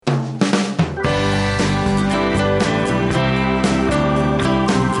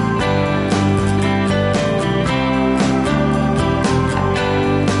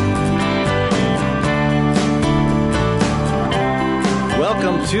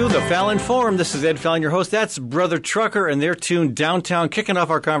to the Fallon Forum. This is Ed Fallon, your host. That's Brother Trucker and their tune Downtown, kicking off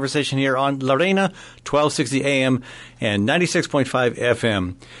our conversation here on Lorena, 1260 AM and 96.5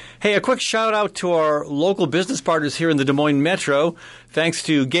 FM. Hey, a quick shout out to our local business partners here in the Des Moines Metro. Thanks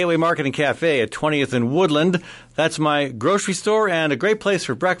to Gateway Market and Cafe at 20th and Woodland. That's my grocery store and a great place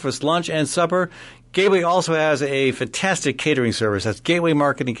for breakfast, lunch, and supper. Gateway also has a fantastic catering service. That's Gateway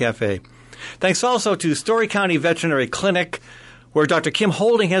Market and Cafe. Thanks also to Story County Veterinary Clinic, where Dr. Kim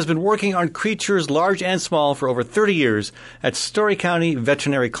Holding has been working on creatures large and small for over 30 years at Story County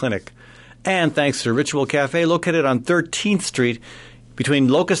Veterinary Clinic. And thanks to Ritual Cafe, located on 13th Street between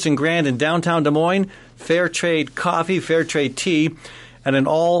Locust and Grand in downtown Des Moines, fair trade coffee, fair trade tea, and an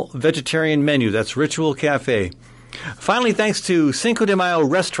all-vegetarian menu. That's Ritual Cafe. Finally, thanks to Cinco de Mayo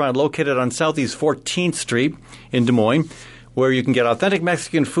Restaurant, located on Southeast 14th Street in Des Moines, where you can get authentic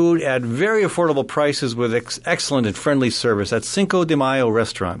Mexican food at very affordable prices with excellent and friendly service. That's Cinco de Mayo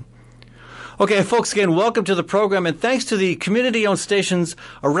Restaurant. Okay, folks, again, welcome to the program, and thanks to the community-owned stations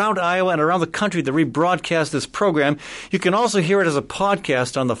around Iowa and around the country that rebroadcast this program. You can also hear it as a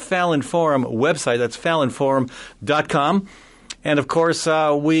podcast on the Fallon Forum website. That's fallonforum.com. And, of course,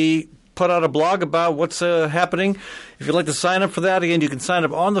 we put out a blog about what's happening. If you'd like to sign up for that, again, you can sign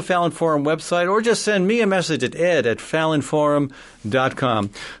up on the Fallon Forum website or just send me a message at ed@fallonforum.com.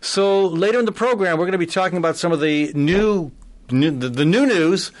 So later in the program, we're going to be talking about some of the new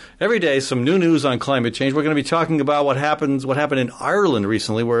news. Every day, some new news on climate change. We're going to be talking about what happened in Ireland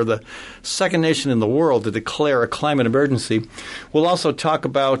recently, where the second nation in the world to declare a climate emergency. We'll also talk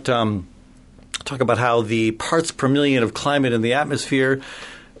about how the parts per million of climate in the atmosphere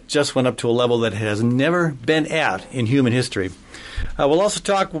just went up to a level that it has never been at in human history. We'll also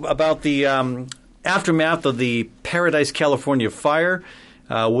talk about the aftermath of the Paradise, California fire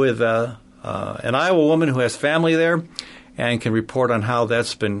with an Iowa woman who has family there and can report on how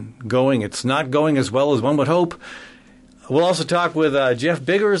that's been going. It's not going as well as one would hope. We'll also talk with Jeff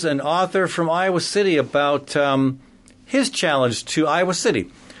Biggers, an author from Iowa City, about his challenge to Iowa City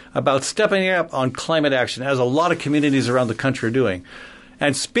about stepping up on climate action, as a lot of communities around the country are doing.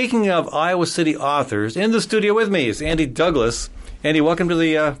 And speaking of Iowa City authors, in the studio with me is Andy Douglas. Andy, welcome to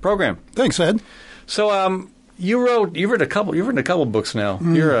the program. Thanks, Ed. So you've written a couple books now.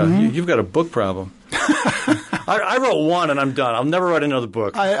 Mm-hmm. You've got a book problem. I wrote one and I'm done. I'll never write another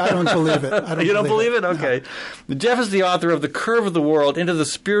book. I don't believe it. You don't believe it? Okay. No. Jeff is the author of The Curve of the World into the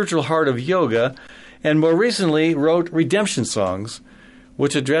Spiritual Heart of Yoga, and more recently wrote Redemption Songs,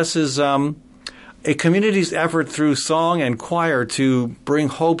 which addresses a community's effort through song and choir to bring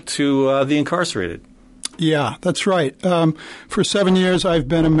hope to the incarcerated. Yeah, that's right. For 7 years, I've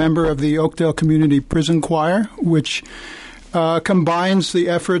been a member of the Oakdale Community Prison Choir, which combines the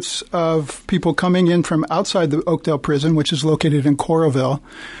efforts of people coming in from outside the Oakdale prison, which is located in Coralville.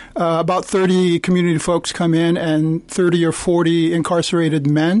 About 30 community folks come in and 30 or 40 incarcerated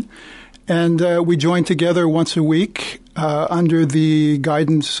men. And we join together once a week under the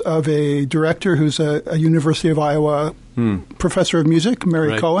guidance of a director who's a University of Iowa professor of music,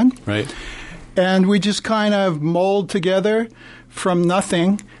 Mary Cohen. Right. And we just kind of mold together from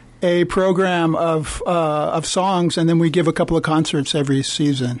nothing a program of songs, and then we give a couple of concerts every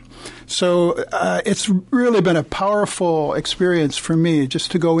season. So it's really been a powerful experience for me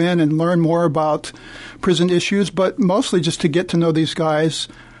just to go in and learn more about prison issues, but mostly just to get to know these guys,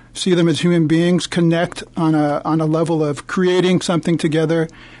 see them as human beings, connect on a level of creating something together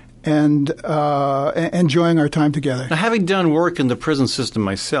and enjoying our time together. Now, having done work in the prison system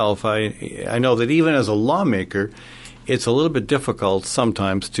myself, I know that even as a lawmaker, it's a little bit difficult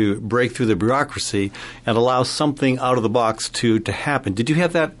sometimes to break through the bureaucracy and allow something out of the box to happen. Did you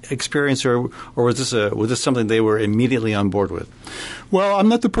have that experience, or was this something they were immediately on board with? Well, I'm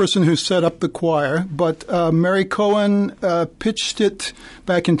not the person who set up the choir, but Mary Cohen pitched it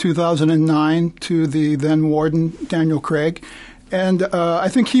back in 2009 to the then warden, Daniel Craig, and I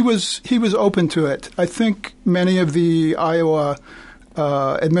think he was open to it. I think many of the Iowa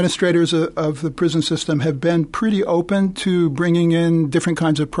administrators of the prison system have been pretty open to bringing in different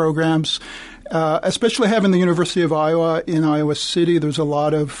kinds of programs, especially having the University of Iowa in Iowa City. There's a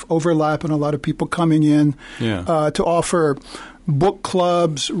lot of overlap and a lot of people coming in to offer book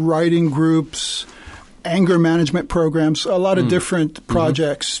clubs, writing groups, anger management programs, a lot of different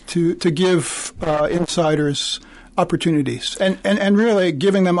projects to give insiders opportunities, and really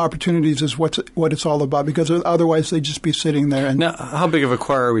giving them opportunities is what it's all about, because otherwise they'd just be sitting there. And now, how big of a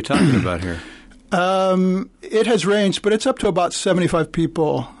choir are we talking about here? It has ranged, but it's up to about 75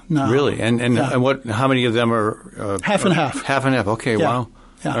 people now. Really? And what? How many of them are half and half? Half and half. Okay. Yeah. Wow.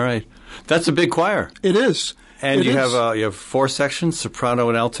 Yeah. All right. That's a big choir. It is. And you have four sections, soprano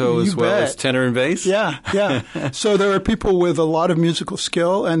and alto, as well as tenor and bass? Yeah. So there are people with a lot of musical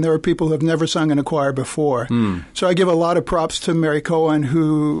skill, and there are people who have never sung in a choir before. So I give a lot of props to Mary Cohen,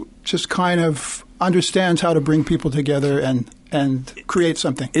 who just kind of understands how to bring people together and create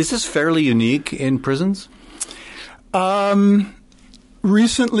something. Is this fairly unique in prisons?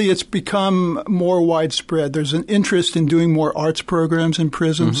 Recently, it's become more widespread. There's an interest in doing more arts programs in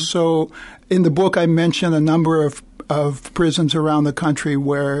prisons. So in the book, I mention a number of prisons around the country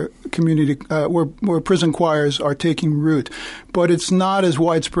where where prison choirs are taking root. But it's not as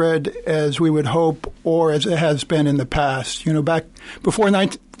widespread as we would hope or as it has been in the past. Back before the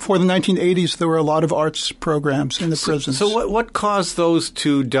 1980s, there were a lot of arts programs in the prisons. So what caused those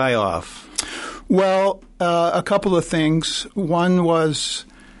to die off? Well, a couple of things. One was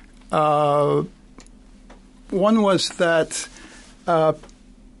that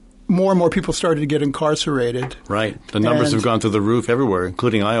more and more people started to get incarcerated. Right. The numbers have gone through the roof everywhere,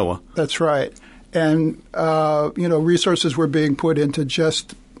 including Iowa. That's right. And resources were being put into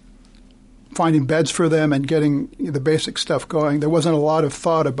just finding beds for them and getting the basic stuff going. There wasn't a lot of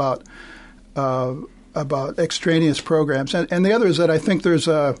thought about extraneous programs. And the other is that I think there's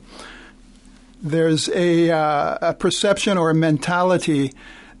a perception or a mentality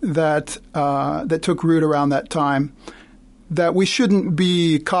that took root around that time that we shouldn't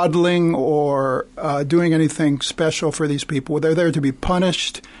be coddling or doing anything special for these people. They're there to be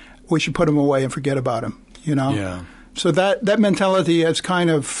punished. We should put them away and forget about them. Yeah. So that mentality has kind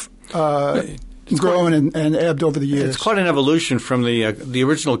of grown and ebbed over the years. It's quite an evolution from the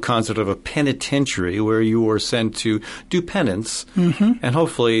original concept of a penitentiary, where you were sent to do penance, and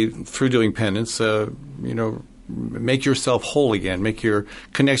hopefully through doing penance, make yourself whole again, make your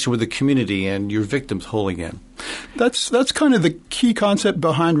connection with the community and your victims whole again. That's kind of the key concept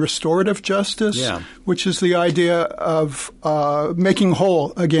behind restorative justice, which is the idea of making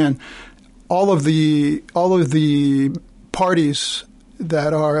whole again all of the parties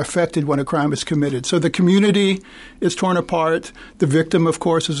that are affected when a crime is committed. So the community is torn apart. The victim, of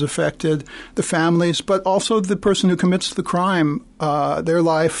course, is affected. The families, but also the person who commits the crime, their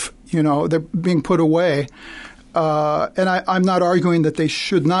life, they're being put away. And I'm not arguing that they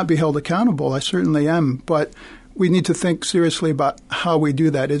should not be held accountable. I certainly am. But we need to think seriously about how we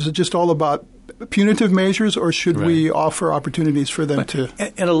do that. Is it just all about punitive measures, or should we offer opportunities for them to?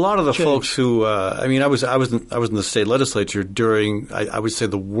 And a lot of the change? folks who, I was in the state legislature during, I would say,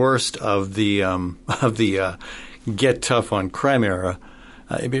 the worst of the get tough on crime era.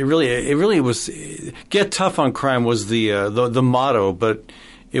 It really was. Get tough on crime was the motto, but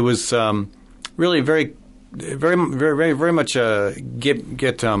it was really very much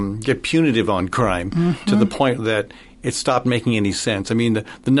get punitive on crime to the point that it stopped making any sense. I mean,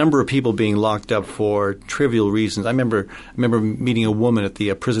 the number of people being locked up for trivial reasons. I remember meeting a woman at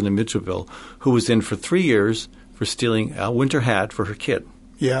the prison in Mitchellville who was in for 3 years for stealing a winter hat for her kid.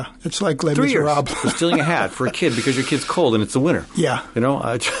 Yeah, it's like Les 3 years Miserables. for stealing a hat for a kid because your kid's cold and it's the winter. Yeah.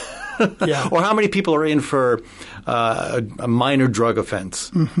 Yeah. Or how many people are in for a minor drug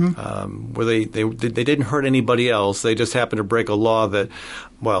offense where they didn't hurt anybody else. They just happened to break a law that,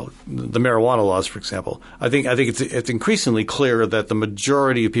 the marijuana laws, for example. I think it's increasingly clear that the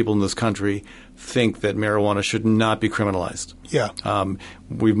majority of people in this country think that marijuana should not be criminalized. Yeah.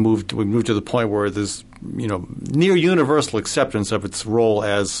 We've moved to the point where there's near universal acceptance of its role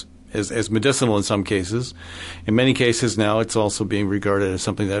as medicinal in some cases. In many cases now, it's also being regarded as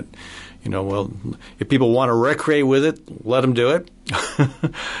something that, if people want to recreate with it, let them do it.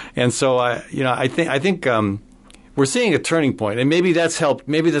 And so I think we're seeing a turning point, and maybe that's helped.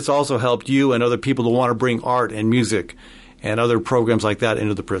 Maybe that's also helped you and other people who want to bring art and music and other programs like that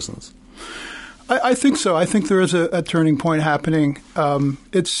into the prisons. I think so. I think there is a turning point happening.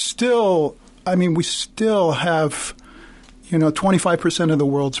 It's still, we still have 25% of the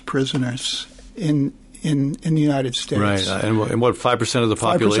world's prisoners in the United States. Right. And what, 5% of the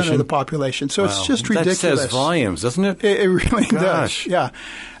population? 5% of the population. So it's just ridiculous. That says volumes, doesn't it? It really does. Yeah.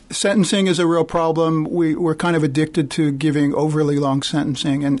 Sentencing is a real problem. We're kind of addicted to giving overly long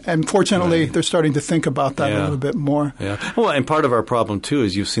sentencing. And fortunately, they're starting to think about that a little bit more. Yeah. Well, and part of our problem, too,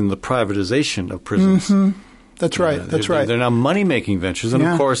 is you've seen the privatization of prisons. That's right. They're now money-making ventures. And,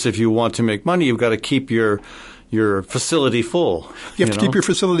 of course, if you want to make money, you've got to keep your facility full. You have to keep your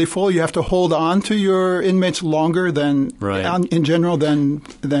facility full. You have to hold on to your inmates longer than, in general, than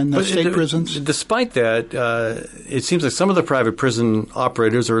state prisons. Despite that, it seems like some of the private prison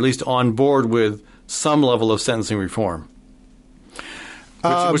operators are at least on board with some level of sentencing reform.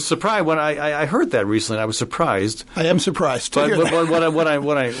 Which surprised when I heard that recently. I was surprised. I am surprised. But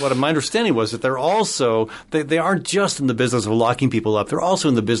what my understanding was that they're also they aren't just in the business of locking people up. They're also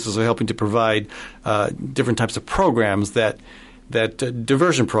in the business of helping to provide different types of programs that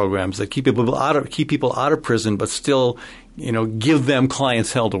diversion programs that keep people out of prison, but still, give them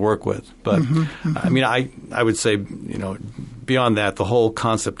clientele to work with. But I mean, I would say, beyond that, the whole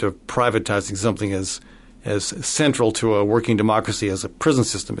concept of privatizing something as central to a working democracy as a prison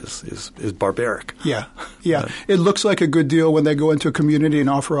system is barbaric. Yeah. It looks like a good deal when they go into a community and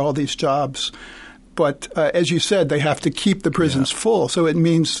offer all these jobs. But as you said, they have to keep the prisons full. So it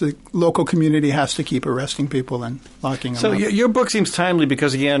means the local community has to keep arresting people and locking them up. So your book seems timely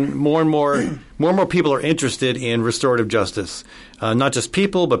because, again, more and more people are interested in restorative justice. Not just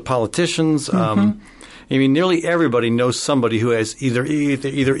people, but politicians. I mean, nearly everybody knows somebody who is either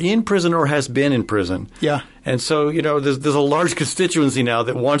in prison or has been in prison. Yeah. And so, there's a large constituency now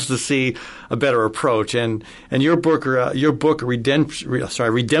that wants to see a better approach. And your book,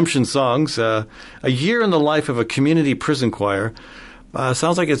 Redemption Songs, a year in the life of a community prison choir,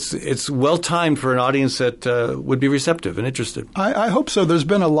 sounds like it's well timed for an audience that would be receptive and interested. I hope so. There's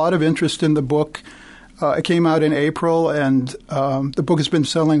been a lot of interest in the book. It came out in April, and the book has been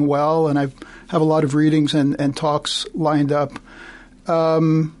selling well, and I have a lot of readings and talks lined up.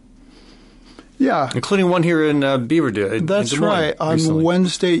 Including one here in Beaverdale. That's right. On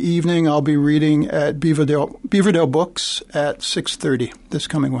Wednesday evening, I'll be reading at Beaverdale Books at 6:30 this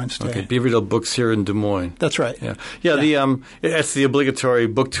coming Wednesday. Okay, Beaverdale Books here in Des Moines. That's right. Yeah. That's the obligatory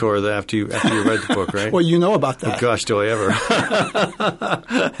book tour after you read the book, right? Well, you know about that. Oh gosh, do I ever?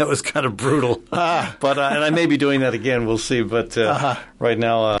 That was kind of brutal. But and I may be doing that again. We'll see. But right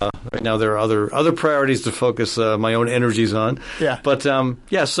now there are other priorities to focus my own energies on. Yeah. But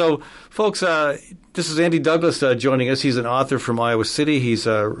so folks. This is Andy Douglas joining us. He's an author from Iowa City. He's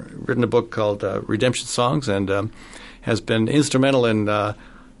written a book called Redemption Songs and has been instrumental in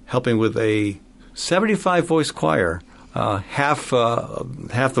helping with a 75-voice choir. Half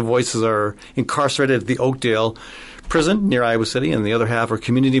the voices are incarcerated at the Oakdale prison near Iowa City, and the other half are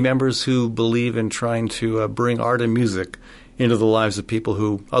community members who believe in trying to bring art and music into the lives of people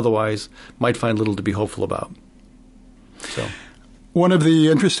who otherwise might find little to be hopeful about. So. One of the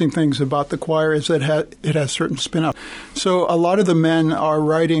interesting things about the choir is that it has certain spin-off. So a lot of the men are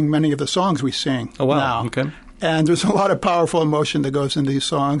writing many of the songs we sing now. Okay. And there's a lot of powerful emotion that goes into these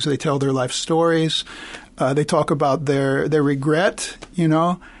songs. They tell their life stories. They talk about their regret,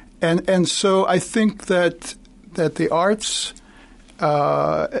 And so I think that the arts,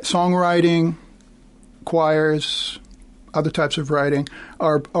 songwriting, choirs, other types of writing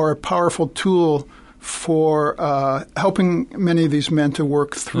are a powerful tool for helping many of these men to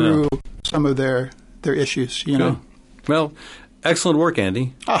work through some of their issues, know. Well, excellent work,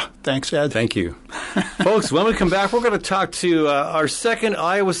 Andy. Thanks, Ed. Thank you. Folks, when we come back, we're going to talk to our second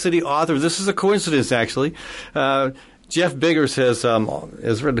Iowa City author. This is a coincidence, actually. Jeff Biggers has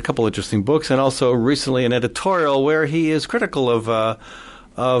written a couple interesting books and also recently an editorial where he is critical of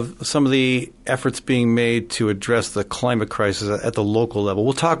some of the efforts being made to address the climate crisis at the local level.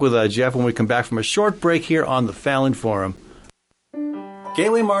 We'll talk with Jeff when we come back from a short break here on the Fallon Forum.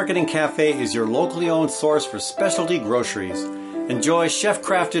 Gateway Market and Cafe is your locally owned source for specialty groceries. Enjoy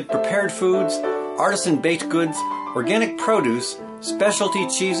chef-crafted prepared foods, artisan baked goods, organic produce, specialty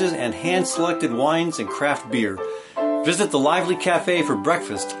cheeses, and hand-selected wines and craft beer. Visit the lively cafe for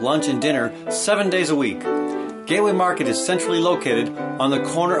breakfast, lunch, and dinner 7 days a week. Gateway Market is centrally located on the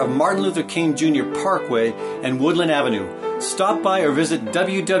corner of Martin Luther King Jr. Parkway and Woodland Avenue. Stop by or visit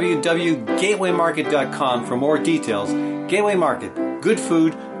www.gatewaymarket.com for more details. Gateway Market. Good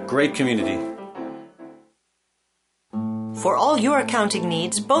food, great community. For all your accounting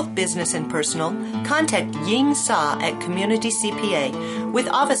needs, both business and personal, contact Ying Sa at Community CPA with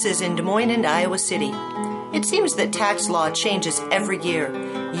offices in Des Moines and Iowa City. It seems that tax law changes every year.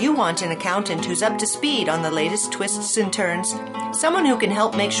 You want an accountant who's up to speed on the latest twists and turns, someone who can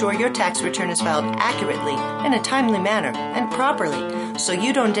help make sure your tax return is filed accurately, in a timely manner, and properly, so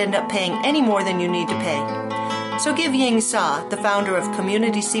you don't end up paying any more than you need to pay. So give Ying Sa, the founder of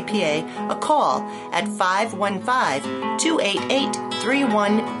Community CPA, a call at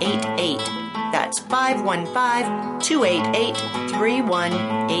 515-288-3188. That's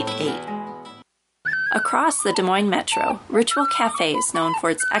 515-288-3188. Across the Des Moines Metro, Ritual Cafe is known for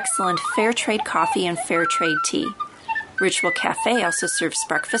its excellent fair trade coffee and fair trade tea. Ritual Cafe also serves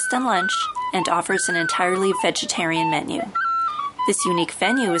breakfast and lunch and offers an entirely vegetarian menu. This unique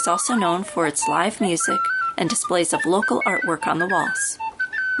venue is also known for its live music and displays of local artwork on the walls.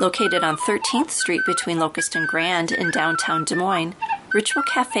 Located on 13th Street between Locust and Grand in downtown Des Moines, Ritual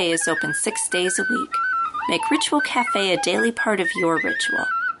Cafe is open 6 days a week. Make Ritual Cafe a daily part of your ritual.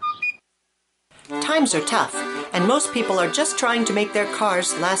 Times are tough, and most people are just trying to make their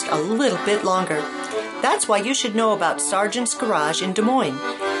cars last a little bit longer. That's why you should know about Sargent's Garage in Des Moines.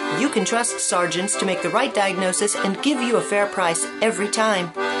 You can trust Sargent's to make the right diagnosis and give you a fair price every time.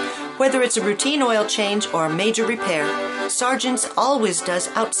 Whether it's a routine oil change or a major repair, Sargent's always does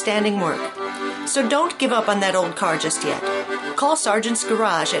outstanding work. So don't give up on that old car just yet. Call Sargent's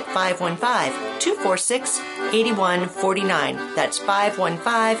Garage at 515-246-8149. That's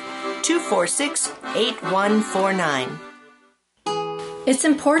 515-246-8149. It's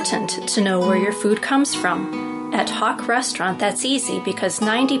important to know where your food comes from. At Hawk Restaurant, that's easy because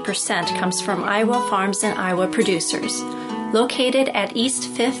 90% comes from Iowa farms and Iowa producers. Located at East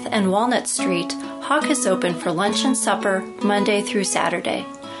 5th and Walnut Street, Hawk is open for lunch and supper Monday through Saturday.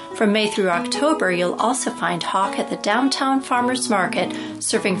 From May through October, you'll also find Hawk at the Downtown Farmers Market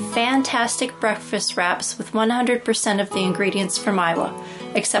serving fantastic breakfast wraps with 100% of the ingredients from Iowa,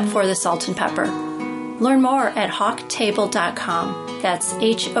 except for the salt and pepper. Learn more at hawktable.com. That's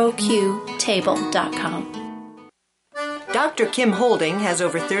HOQ table.com. Dr. Kim Holding has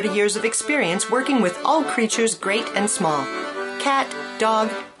over 30 years of experience working with all creatures great and small. Cat, dog,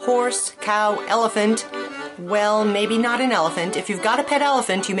 horse, cow, elephant. Well, maybe not an elephant. If you've got a pet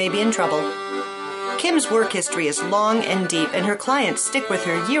elephant, you may be in trouble. Kim's work history is long and deep, and her clients stick with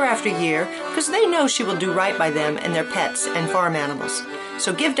her year after year because they know she will do right by them and their pets and farm animals.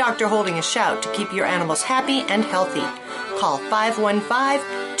 So give Dr. Holding a shout to keep your animals happy and healthy. Call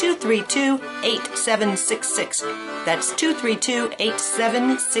 515-232-8766. That's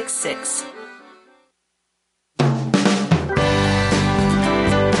 232-8766.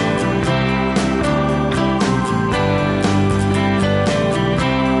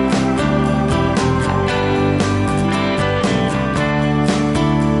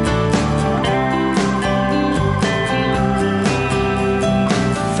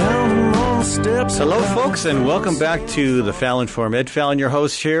 Hello, folks, and welcome back to the Fallon Forum. Ed Fallon, your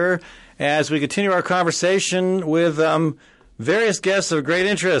host here, as we continue our conversation with various guests of great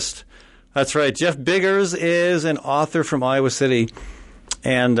interest. That's right. Jeff Biggers is an author from Iowa City,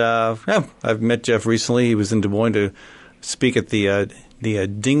 and I've met Jeff recently. He was in Des Moines to speak at the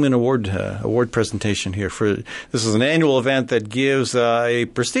Dingman Award presentation here. This is an annual event that gives a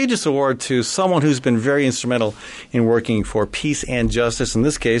prestigious award to someone who's been very instrumental in working for peace and justice. In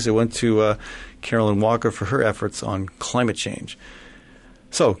this case, it went to Carolyn Walker for her efforts on climate change.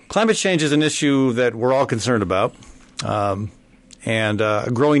 So climate change is an issue that we're all concerned about, and a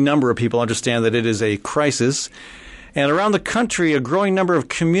growing number of people understand that it is a crisis. And around the country, a growing number of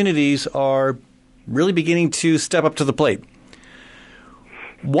communities are really beginning to step up to the plate.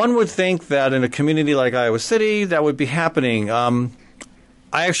 One would think that in a community like Iowa City, that would be happening. I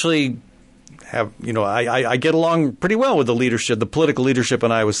actually have, I get along pretty well with the leadership, the political leadership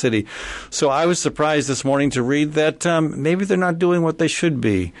in Iowa City. So I was surprised this morning to read that maybe they're not doing what they should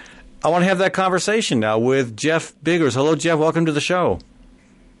be. I want to have that conversation now with Jeff Biggers. Hello, Jeff. Welcome to the show.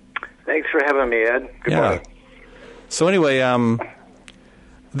 Thanks for having me, Ed. Good morning. So anyway,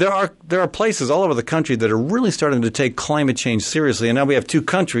 there are places all over the country that are really starting to take climate change seriously. And now we have two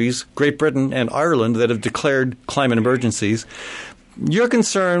countries, Great Britain and Ireland, that have declared climate emergencies. Your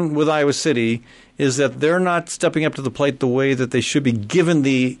concern with Iowa City is that they're not stepping up to the plate the way that they should be, given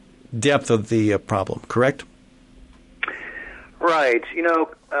the depth of the problem, correct? Right.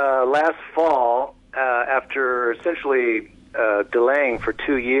 Last fall, after essentially delaying for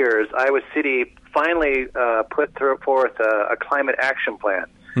 2 years, Iowa City finally put forth a climate action plan,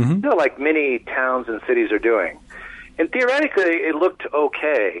 like many towns and cities are doing. And theoretically, it looked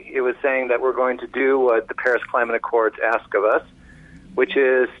okay. It was saying that we're going to do what the Paris Climate Accords ask of us, which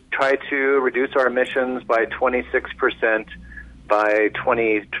is try to reduce our emissions by 26% by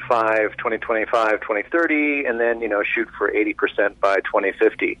 2025, 2030, and then, shoot for 80% by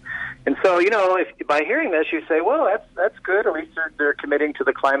 2050. And so, if by hearing this, you say, well, that's good. At least they're committing to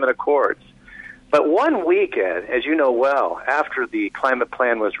the climate accords. But 1 week, Ed, as you know well, after the climate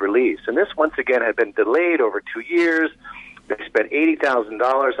plan was released, and this once again had been delayed over 2 years, they spent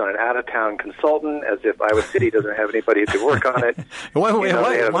 $80,000 on an out-of-town consultant, as if Iowa City doesn't have anybody to work on it. Why was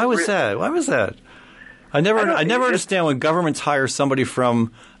that? Why was that? I never understand when governments hire somebody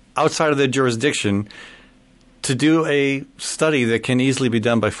from outside of their jurisdiction to do a study that can easily be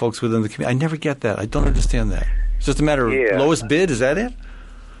done by folks within the community. I never get that. I don't understand that. It's just a matter of lowest bid. Is that it?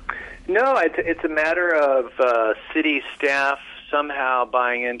 No, it's a matter of city staff somehow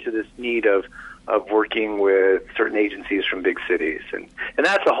buying into this need of working with certain agencies from big cities. And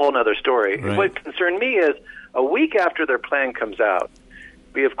that's a whole other story. Right. What concerned me is a week after their plan comes out,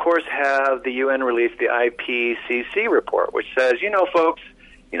 we of course have the UN release the IPCC report, which says, folks,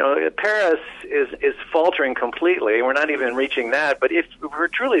 Paris is faltering completely. We're not even reaching that. But if we're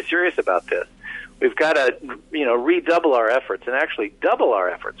truly serious about this, we've got to, redouble our efforts and actually double our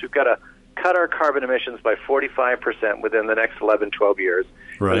efforts. We've got to cut our carbon emissions by 45% within the next 11, 12 years.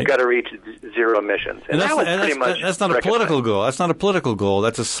 Right. We've got to reach zero emissions. And that's not a political goal. That's not a political goal.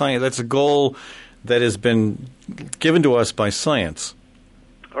 That's a goal that has been given to us by science.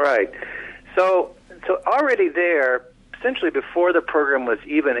 Right. So already there, essentially before the program was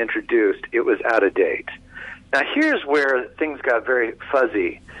even introduced, it was out of date. Now here's where things got very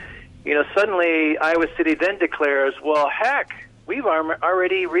fuzzy. Suddenly Iowa City then declares, well, heck, we've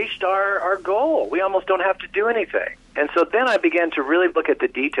already reached our goal. We almost don't have to do anything. And so then I began to really look at the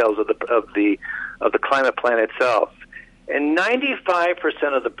details of the climate plan itself. And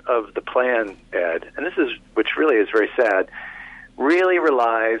 95% of the plan, Ed, and this is which really is very sad, really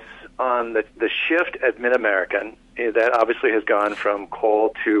relies on the shift at Mid-American that obviously has gone from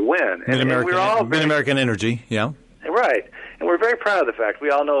coal to wind. Mid-American Energy, yeah. Right. And we're very proud of the fact.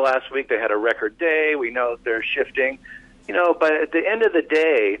 We all know last week they had a record day. We know they're shifting. But at the end of the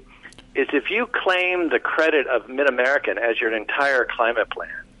day, is if you claim the credit of Mid-American as your entire climate plan,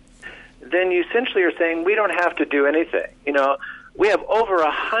 then you essentially are saying we don't have to do anything. We have over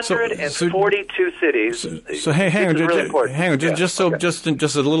 142 cities. So hang on. Just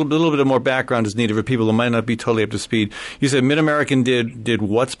a little bit more background is needed for people who might not be totally up to speed. You said Mid-American did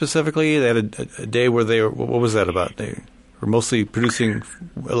what specifically? They had a day where they were, what was that about? They were mostly producing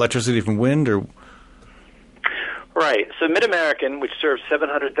electricity from wind, or? Right. So Mid-American, which serves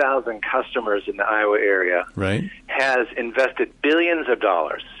 700,000 customers in the Iowa area, right, has invested billions of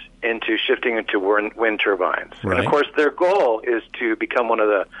dollars into shifting into wind turbines. Right. And, of course, their goal is to become one of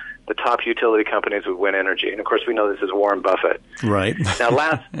the top utility companies with wind energy. And, of course, we know this is Warren Buffett. Right. Now,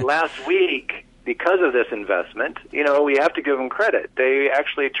 last week, because of this investment, we have to give them credit. They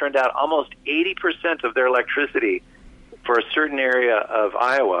actually turned out almost 80% of their electricity for a certain area of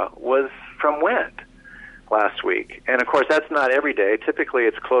Iowa was from wind last week. And, of course, that's not every day. Typically,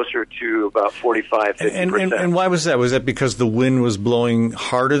 it's closer to about 45, 50%. And why was that? Was that because the wind was blowing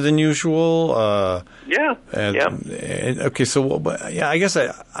harder than usual? Yeah. Okay, so I guess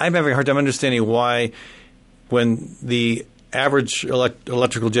I'm having a hard time understanding why, when the average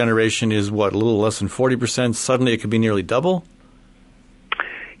electrical generation is, a little less than 40%, suddenly it could be nearly double?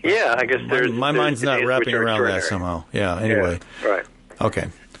 Yeah, I guess my mind's not wrapping around that somehow. Yeah, anyway. Yeah, right. Okay.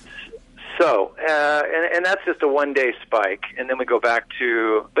 So, and that's just a one-day spike, and then we go back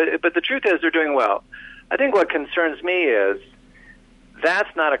to, but the truth is they're doing well. I think what concerns me is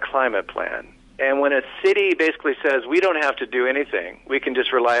that's not a climate plan. And when a city basically says we don't have to do anything, we can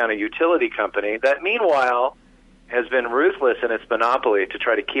just rely on a utility company, that meanwhile has been ruthless in its monopoly to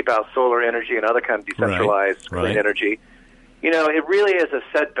try to keep out solar energy and other kind of decentralized clean energy, it really is a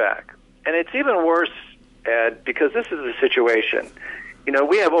setback. And it's even worse, Ed, because this is the situation.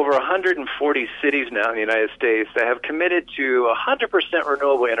 We have over 140 cities now in the United States that have committed to 100%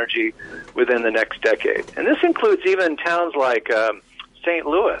 renewable energy within the next decade. And this includes even towns like St.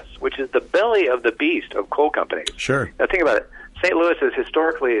 Louis, which is the belly of the beast of coal companies. Sure. Now think about it. St. Louis is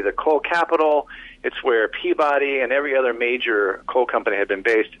historically the coal capital. It's where Peabody and every other major coal company had been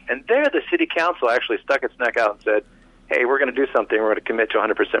based. And there the city council actually stuck its neck out and said, hey, we're going to do something. We're going to commit to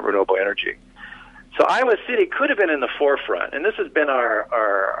 100% renewable energy. So Iowa City could have been in the forefront, and this has been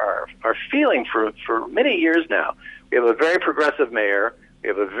our feeling for many years now. We have a very progressive mayor, we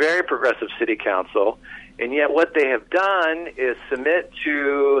have a very progressive city council, and yet what they have done is submit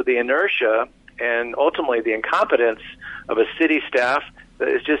to the inertia and ultimately the incompetence of a city staff that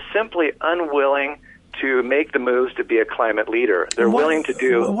is just simply unwilling to make the moves to be a climate leader. They're willing to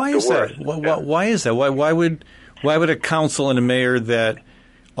do the worst. Why is that? Why would a council and a mayor that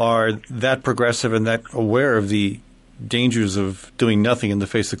are that progressive and that aware of the dangers of doing nothing in the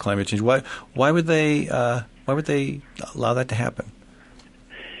face of climate change, why would they allow that to happen?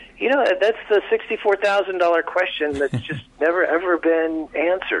 That's the $64,000 question that's just never ever been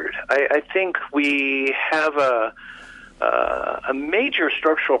answered. I think we have a major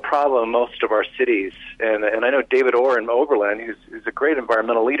structural problem in most of our cities, and I know David Orr in Oberlin, who's a great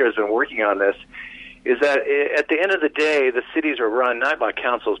environmental leader, has been working on this. Is that at the end of the day, the cities are run not by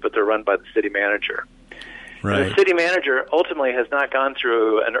councils, but they're run by the city manager. Right. And the city manager ultimately has not gone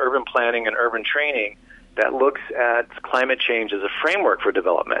through an urban planning and urban training that looks at climate change as a framework for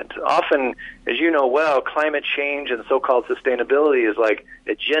development. Often, as you know well, climate change and so-called sustainability is like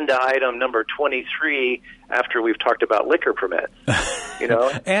agenda item number 23 after we've talked about liquor permits.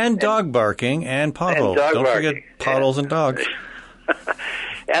 And dog barking and potholes. Don't forget potholes and dogs.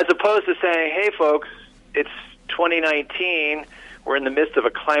 As opposed to saying, hey, folks, it's 2019, we're in the midst of a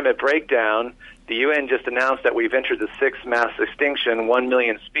climate breakdown. The UN just announced that we've entered the sixth mass extinction. 1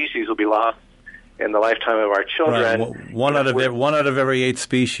 million species will be lost in the lifetime of our children. Right. One out of every 8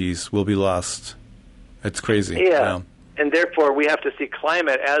 species will be lost. It's crazy. Yeah. And therefore, we have to see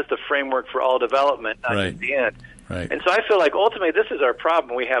climate as the framework for all development, not just the end. Right. And so I feel like ultimately this is our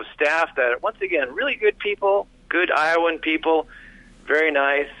problem. We have staff that are, once again, really good people, good Iowan people, very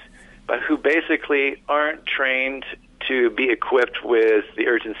nice, but who basically aren't trained to be equipped with the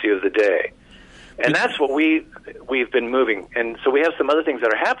urgency of the day. And that's what we've been moving. And so we have some other things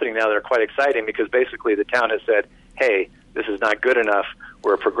that are happening now that are quite exciting because basically the town has said, hey, this is not good enough.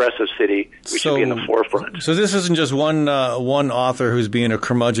 We're a progressive city. We should be in the forefront. So this isn't just one author who's being a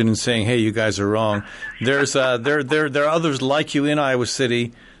curmudgeon and saying, "Hey, you guys are wrong." There's there are others like you in Iowa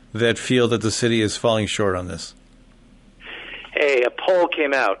City that feel that the city is falling short on this. Hey, a poll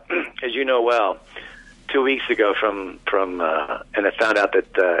came out, as you know well, 2 weeks ago from and it found out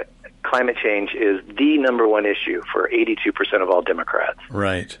that climate change is the number one issue for 82% of all Democrats.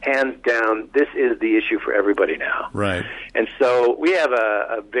 Right. Hands down, this is the issue for everybody now. Right. And so we have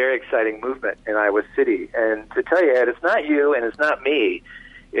a very exciting movement in Iowa City. And to tell you, Ed, it's not you and it's not me.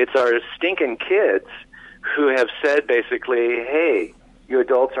 It's our stinking kids who have said basically, hey, you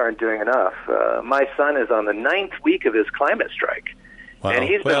adults aren't doing enough. My son is on the 9th week of his climate strike. Wow. And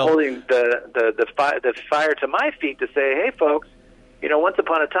he's been holding the fire to my feet to say, hey, folks, you know, once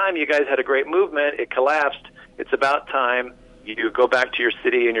upon a time, you guys had a great movement. It collapsed. It's about time you go back to your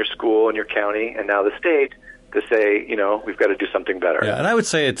city and your school and your county and now the state to say, you know, we've got to do something better. Yeah, and I would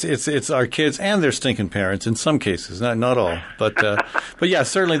say it's our kids and their stinking parents in some cases, not all, but yeah,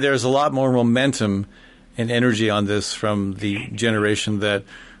 certainly there's a lot more momentum and energy on this from the generation that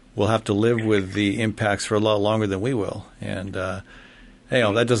will have to live with the impacts for a lot longer than we will, and.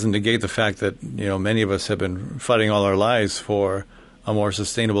 That doesn't negate the fact that, you know, many of us have been fighting all our lives for a more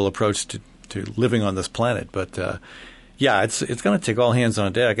sustainable approach to living on this planet. But it's going to take all hands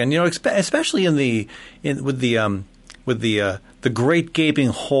on deck, and you know, especially with the great gaping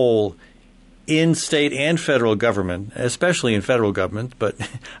hole in state and federal government, especially in federal government. But I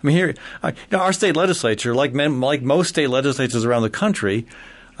mean, here, our state legislature, like most state legislatures around the country,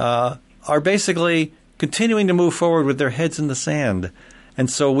 are basically continuing to move forward with their heads in the sand. And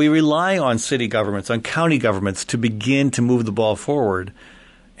so we rely on city governments, on county governments to begin to move the ball forward.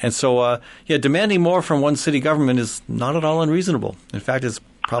 And so, demanding more from one city government is not at all unreasonable. In fact, it's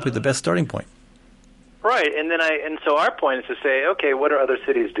probably the best starting point. Right. And so our point is to say, okay, what are other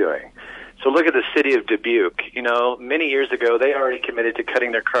cities doing? So look at the city of Dubuque. You know, many years ago, they already committed to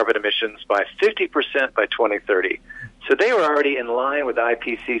cutting their carbon emissions by 50% by 2030. So they were already in line with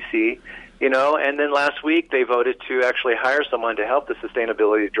IPCC. You know, and then last week they voted to actually hire someone to help the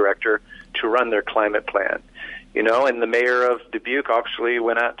sustainability director to run their climate plan. You know, and the mayor of Dubuque actually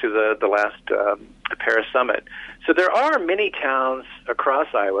went out to the last Paris summit. So there are many towns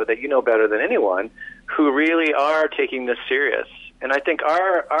across Iowa that you know better than anyone who really are taking this serious. And I think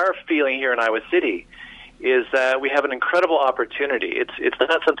our feeling here in Iowa City is that we have an incredible opportunity. It's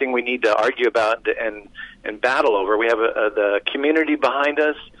not something we need to argue about and battle over. We have the community behind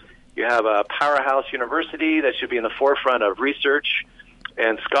us. You have a powerhouse university that should be in the forefront of research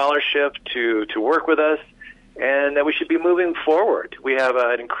and scholarship to work with us, and that we should be moving forward. We have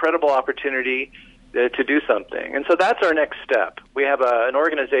an incredible opportunity to do something. And so that's our next step. We have an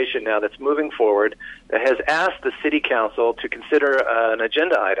organization now that's moving forward that has asked the city council to consider an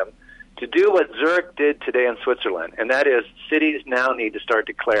agenda item to do what Zurich did today in Switzerland, and that is cities now need to start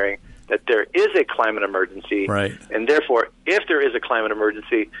declaring that there is a climate emergency, right. And therefore, if there is a climate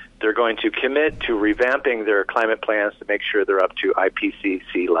emergency, they're going to commit to revamping their climate plans to make sure they're up to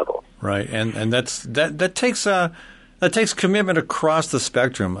IPCC level. Right, and that takes commitment across the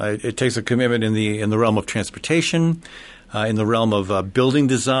spectrum. It takes a commitment in the realm of transportation, in the realm of building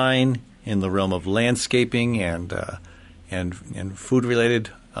design, in the realm of landscaping and food related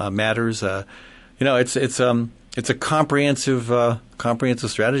matters. It's a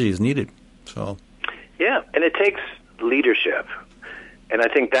comprehensive strategy is needed. So, yeah, and it takes leadership, and I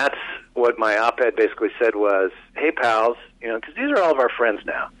think that's what my op-ed basically said was, "Hey, pals, you know, because these are all of our friends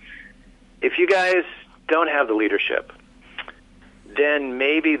now. If you guys don't have the leadership, then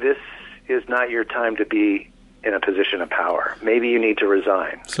maybe this is not your time to be in a position of power. Maybe you need to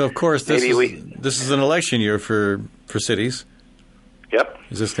resign." So, of course, this is an election year for cities. Yep.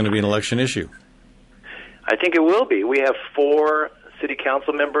 Is this going to be an election issue? I think it will be. We have 4 city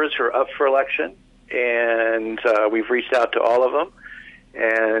council members who are up for election, and we've reached out to all of them,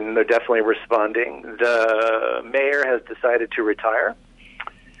 and they're definitely responding. The mayor has decided to retire,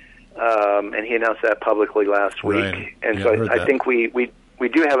 and he announced that publicly last week. Right. And Yeah, so I think we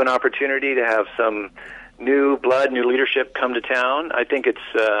do have an opportunity to have some new blood, new leadership come to town. I think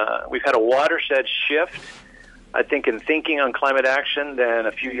we've had a watershed shift, I think, in thinking on climate action than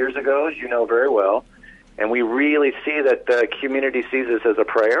a few years ago, as you know very well. And we really see that the community sees this as a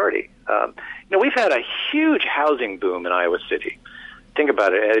priority. We've had a huge housing boom in Iowa City. Think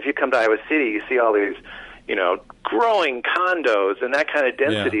about it. If you come to Iowa City, you see all these, growing condos, and that kind of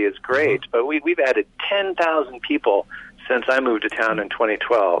density is great. But we've added 10,000 people since I moved to town in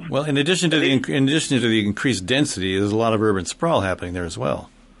 2012. Well, in addition to the increased density, there's a lot of urban sprawl happening there as well.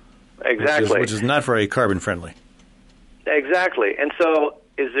 Exactly. Which is not very carbon friendly. Exactly. And so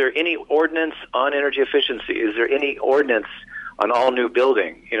is there any ordinance on energy efficiency? Is there any ordinance on all new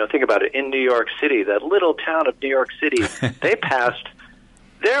building? Think about it. In New York City, that little town of New York City, they passed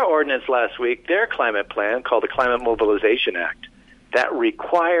their ordinance last week, their climate plan called the Climate Mobilization Act, that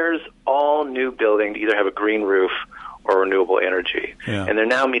requires all new building to either have a green roof or renewable energy. Yeah. And they're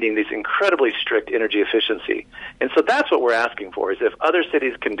now meeting these incredibly strict energy efficiency. And so that's what we're asking for, is if other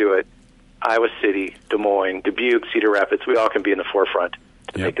cities can do it, Iowa City, Des Moines, Dubuque, Cedar Rapids, we all can be in the forefront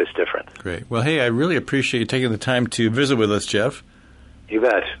to make this different. Great. Well, hey, I really appreciate you taking the time to visit with us, Jeff. You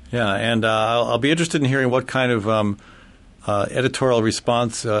bet. Yeah, and I'll be interested in hearing what kind of editorial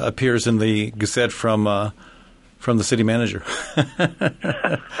response appears in the Gazette from the city manager.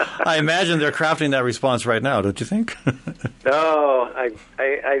 I imagine they're crafting that response right now, don't you think? No,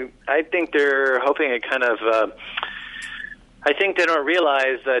 I think they're hoping it kind of. I think they don't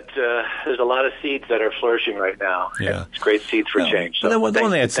realize that there's a lot of seeds that are flourishing right now. Yeah, it's great seeds for change. So the one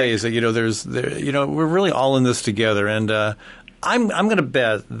thing I'd say is that we're really all in this together, and I'm going to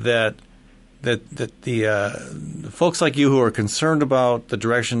bet that the folks like you who are concerned about the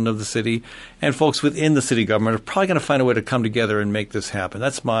direction of the city and folks within the city government are probably going to find a way to come together and make this happen.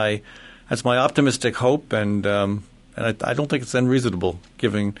 That's my optimistic hope, and I don't think it's unreasonable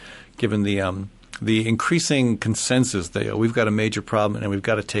given the increasing consensus that we've got a major problem and we've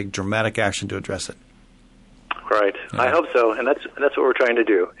got to take dramatic action to address it. Right. Yeah. I hope so, and that's what we're trying to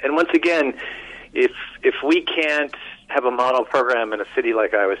do. And once again, if we can't have a model program in a city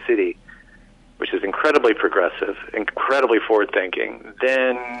like Iowa City, which is incredibly progressive, incredibly forward-thinking,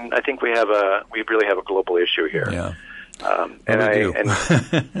 then I think we really have a global issue here. Yeah. I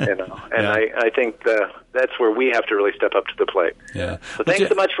think that's where we have to really step up to the plate. Yeah. So thanks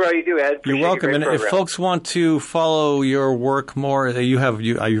so much for all you do, Ed. You're welcome. And if folks want to follow your work more,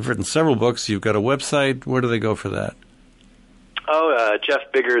 you've written several books. You've got a website. Where do they go for that? Oh,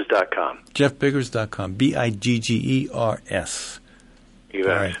 jeffbiggers.com. jeffbiggers.com. Biggers. You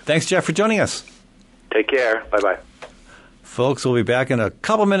bet. All right. Thanks, Jeff, for joining us. Take care. Bye-bye. Folks, we'll be back in a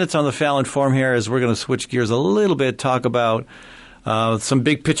couple minutes on the Fallon Forum here as we're going to switch gears a little bit, talk about some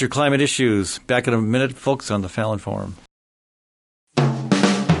big picture climate issues. Back in a minute, folks, on the Fallon Forum.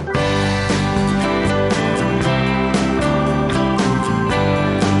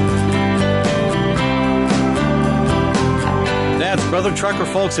 That's Brother Trucker,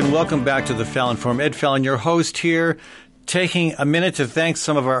 folks, and welcome back to the Fallon Forum. Ed Fallon, your host here, taking a minute to thank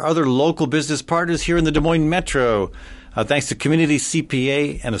some of our other local business partners here in the Des Moines Metro. Thanks to Community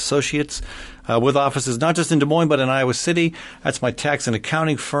CPA and Associates with offices not just in Des Moines but in Iowa City. That's my tax and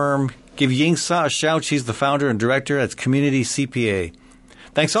accounting firm. Give Ying Sa a shout. She's the founder and director. That's Community CPA.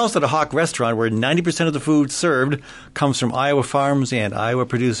 Thanks also to Hawk Restaurant, where 90% of the food served comes from Iowa farms and Iowa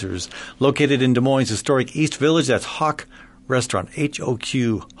producers. Located in Des Moines' historic East Village, that's Hawk Restaurant,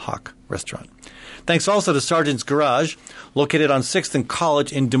 H-O-Q, Hawk Restaurant. Thanks also to Sergeant's Garage, located on 6th and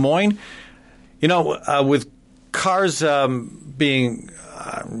College in Des Moines. With cars being,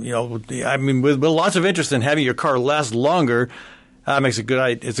 with lots of interest in having your car last longer, it's a good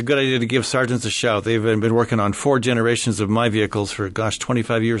idea to give Sergeants a shout. They've been working on 4 generations of my vehicles for,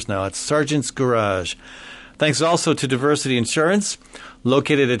 25 years now. It's Sergeant's Garage. Thanks also to Diversity Insurance,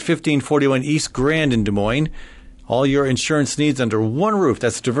 located at 1541 East Grand in Des Moines. All your insurance needs under one roof.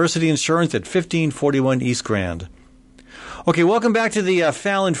 That's Diversity Insurance at 1541 East Grand. Okay, welcome back to the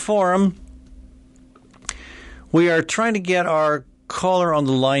Fallon Forum. We are trying to get our caller on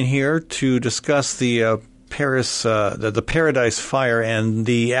the line here to discuss the Paradise Fire and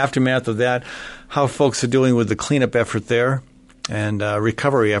the aftermath of that, how folks are doing with the cleanup effort there and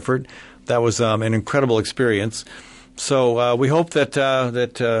recovery effort. That was an incredible experience. So we hope that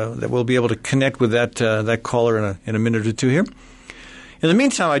we'll be able to connect with that caller in a minute or two here. In the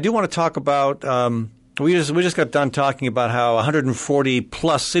meantime, I do want to talk about we just got done talking about how 140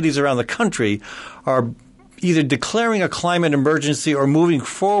 plus cities around the country are either declaring a climate emergency or moving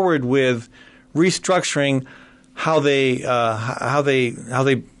forward with restructuring how they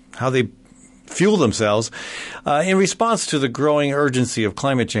fuel themselves in response to the growing urgency of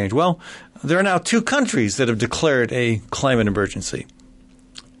climate change. Well, there are now 2 countries that have declared a climate emergency.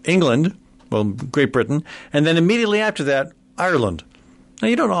 England, well, Great Britain, and then immediately after that, Ireland. Now,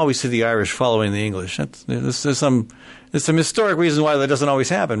 you don't always see the Irish following the English. There's some historic reasons why that doesn't always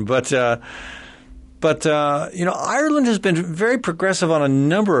happen. But Ireland has been very progressive on a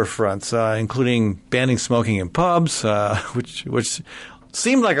number of fronts, including banning smoking in pubs, which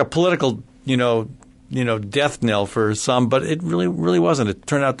seemed like a political, death knell for some, but it really wasn't. It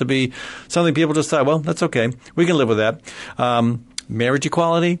turned out to be something people just thought, well, that's okay. We can live with that. Marriage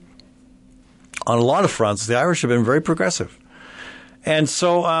equality. On a lot of fronts, the Irish have been very progressive. And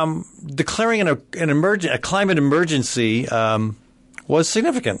so declaring a climate emergency was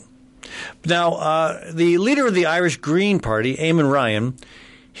significant. Now, the leader of the Irish Green Party, Eamon Ryan,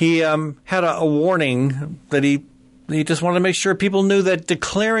 he had a warning that he just wanted to make sure people knew that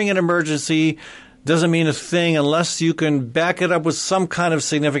declaring an emergency doesn't mean a thing unless you can back it up with some kind of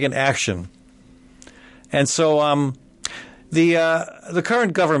significant action. And so the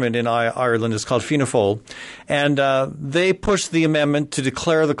current government in Ireland is called Fianna Fáil, and they pushed the amendment to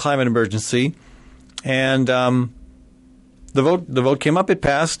declare the climate emergency, and the vote came up. It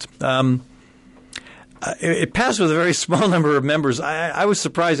passed. It passed with a very small number of members. I was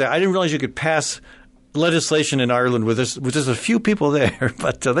surprised. I didn't realize you could pass legislation in Ireland with just a few people there,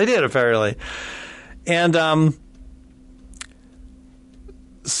 but they did apparently. And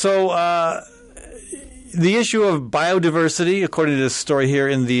so the issue of biodiversity, according to this story here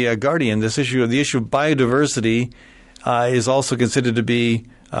in the Guardian, the issue of biodiversity is also considered to be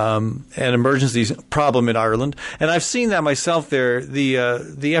an emergency problem in Ireland, and I've seen that myself there. The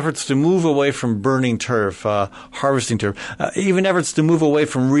efforts to move away from burning turf, harvesting turf, even efforts to move away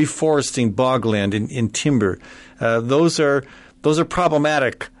from reforesting bogland in timber, those are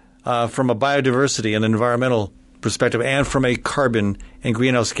problematic from a biodiversity and environmental perspective, and from a carbon and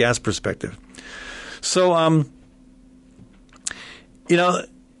greenhouse gas perspective. So,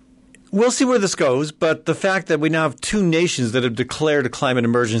 we'll see where this goes, but the fact that we now have 2 nations that have declared a climate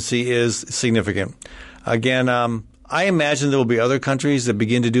emergency is significant. Again, I imagine there will be other countries that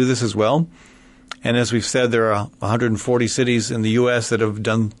begin to do this as well. And as we've said, there are 140 cities in the U.S. that have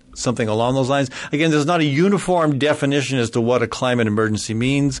done something along those lines. Again, there's not a uniform definition as to what a climate emergency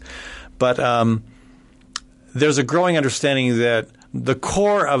means, but there's a growing understanding that the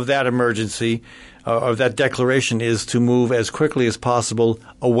core of that emergency of that declaration is to move as quickly as possible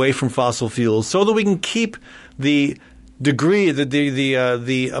away from fossil fuels so that we can keep the degree,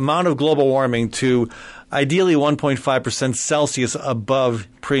 the amount of global warming to ideally 1.5% Celsius above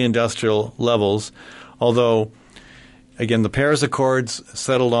pre-industrial levels. Although, again, the Paris Accords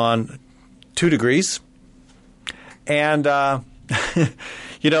settled on 2 degrees. And,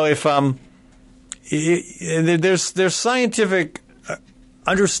 if there's scientific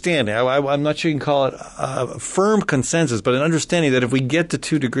understanding. I'm not sure you can call it a firm consensus, but an understanding that if we get to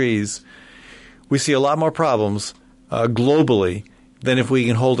 2 degrees, we see a lot more problems globally than if we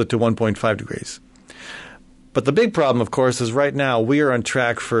can hold it to 1.5 degrees. But the big problem, of course, is right now we are on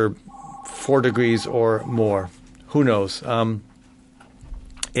track for 4 degrees or more. Who knows?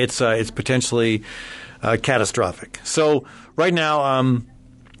 It's potentially catastrophic. So right now,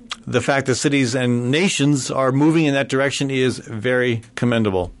 the fact that cities and nations are moving in that direction is very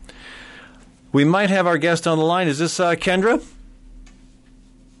commendable. We might have our guest on the line. Is this Kendra?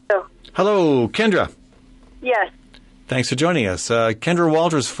 Hello. Hello, Kendra. Yes. Thanks for joining us. Kendra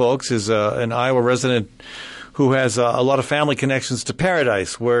Walters, folks, is an Iowa resident who has a lot of family connections to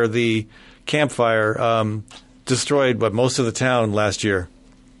Paradise, where the campfire destroyed most of the town last year.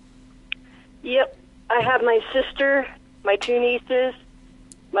 Yep. I have my sister, my 2 nieces,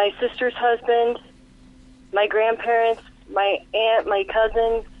 my sister's husband, my grandparents, my aunt, my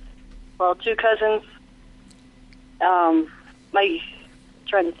cousins, 2 cousins, my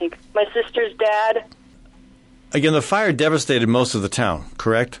sister's dad. Again, the fire devastated most of the town,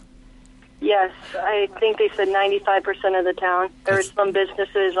 correct? Yes, I think they said 95% of the town. There were some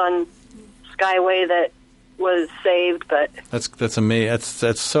businesses on Skyway that was saved, but that's amazing.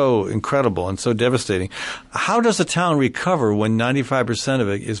 That's so incredible and so devastating. How does a town recover when 95% of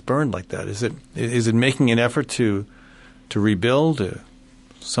it is burned like that? Is it making an effort to rebuild, to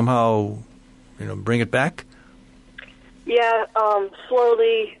somehow bring it back? Yeah,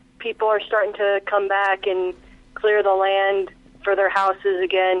 slowly people are starting to come back and clear the land for their houses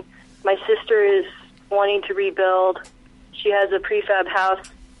again. My sister is wanting to rebuild. She has a prefab house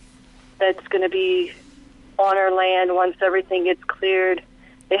that's going to be on her land once everything gets cleared.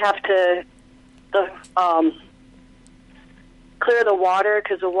 They have to, clear the water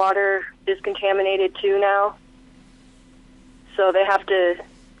because the water is contaminated too now. So they have to.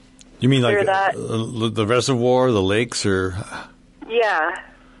 You mean like that. The reservoir, the lakes, or? Yeah.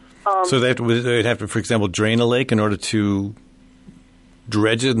 So they'd have to, for example, drain a lake in order to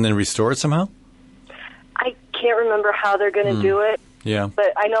dredge it and then restore it somehow? I can't remember how they're going to do it. Yeah.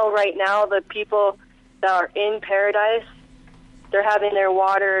 But I know right now the people that are in Paradise, they're having their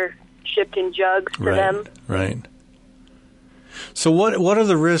water shipped in jugs to them. Right. So what are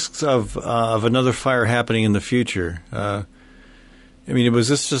the risks of another fire happening in the future? I mean, was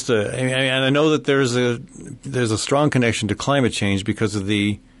this just and I know that there's a strong connection to climate change because of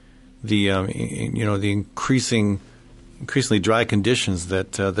the increasingly dry conditions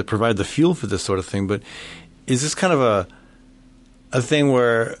that provide the fuel for this sort of thing. But is this kind of a thing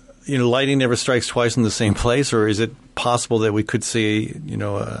where lightning never strikes twice in the same place, or is it possible that we could see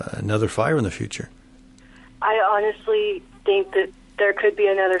another fire in the future? I honestly think that there could be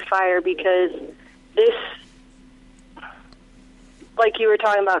another fire because this, like you were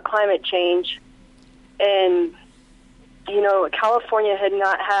talking about climate change, and California had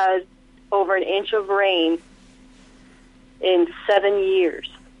not had over an inch of rain in 7 years.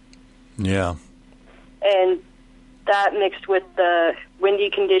 Yeah. And that mixed with the windy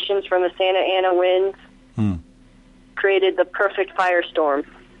conditions from the Santa Ana winds created the perfect firestorm.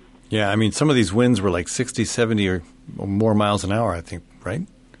 Yeah, I mean, some of these winds were like 60, 70 or more miles an hour, I think, right?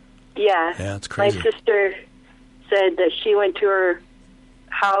 Yeah. Yeah, it's crazy. My sister said that she went to her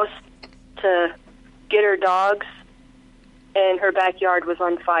house to get her dogs, and her backyard was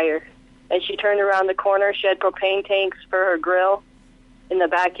on fire. And she turned around the corner. She had propane tanks for her grill in the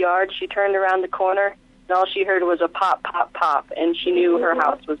backyard. She turned around the corner, and all she heard was a pop, pop, pop, and she knew her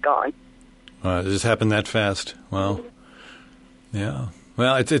house was gone. It just happened that fast. Wow. Yeah.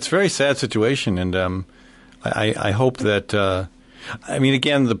 Well, it's a very sad situation, and I hope that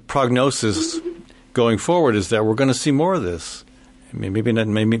again, the prognosis going forward is that we're going to see more of this. I mean,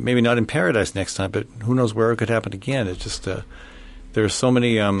 maybe not in Paradise next time, but who knows where it could happen again. It's just there are so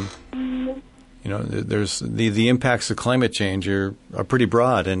many. There's the impacts of climate change are pretty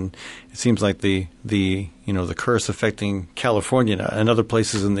broad, and it seems like the curse affecting California and other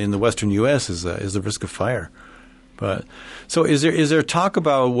places in the western U.S. is the risk of fire. But so is there talk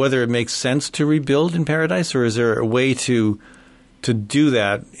about whether it makes sense to rebuild in Paradise, or is there a way to do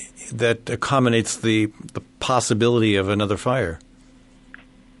that accommodates the possibility of another fire?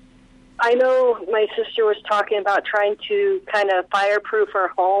 I know my sister was talking about trying to kind of fireproof her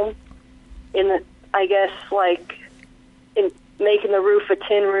home in making the roof a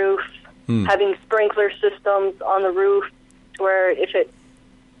tin roof, having sprinkler systems on the roof where if it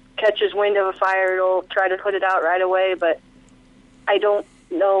catches wind of a fire, it'll try to put it out right away. But I don't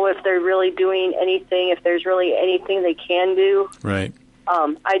know if they're really doing anything, if there's really anything they can do. Right.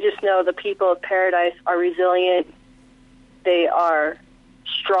 I just know the people of Paradise are resilient. They are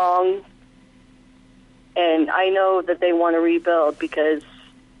strong. And I know that they want to rebuild because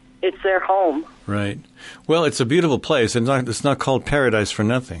it's their home. Right. Well, it's a beautiful place. It's not called Paradise for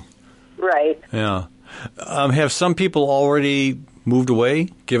nothing. Right. Yeah. Have some people already moved away,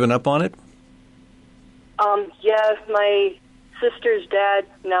 given up on it? Yeah, my sister's dad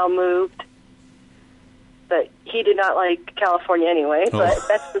now moved. But he did not like California anyway, but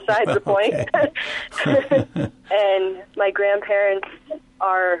that's besides the point. And my grandparents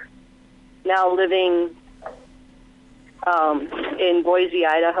are now living in Boise,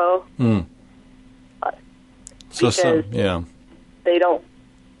 Idaho. Yeah. They don't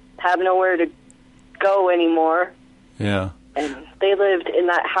have nowhere to go anymore. Yeah. And they lived in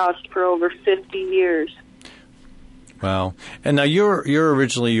that house for over 50 years. Wow. And now you're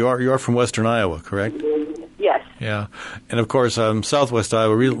originally you are from Western Iowa, correct? Yes. Yeah. And of course, Southwest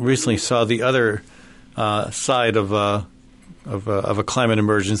Iowa recently saw the other side of a climate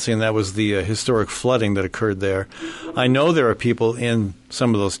emergency, and that was the historic flooding that occurred there. I know there are people in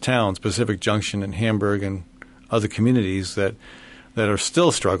some of those towns, Pacific Junction and Hamburg and other communities that are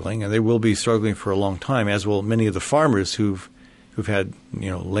still struggling, and they will be struggling for a long time, as will many of the farmers who've had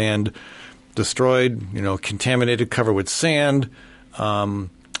land destroyed, contaminated, covered with sand,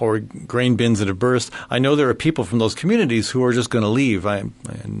 or grain bins that have burst. I know there are people from those communities who are just going to leave, and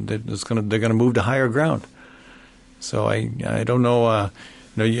they're going to move to higher ground. So I don't know.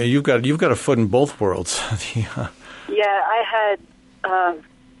 You've got a foot in both worlds. Yeah, I had.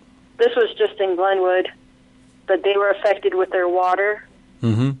 This was just in Glenwood, but they were affected with their water.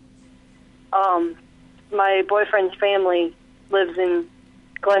 Mm-hmm. My boyfriend's family lives in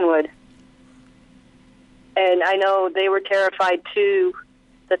Glenwood, and I know they were terrified too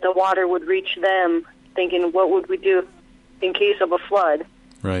that the water would reach them. Thinking, what would we do in case of a flood.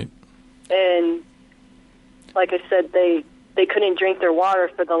 Right. And like I said, they couldn't drink their water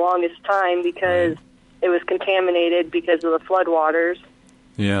for the longest time because it was contaminated because of the floodwaters.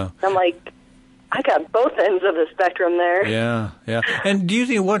 Yeah. I'm like, I got both ends of the spectrum there. Yeah, yeah. And do you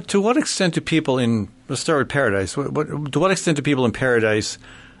think to what extent do people let's start with Paradise. To what extent do people in Paradise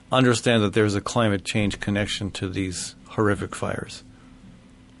understand that there's a climate change connection to these horrific fires?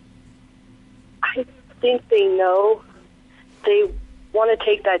 I think they know. They want to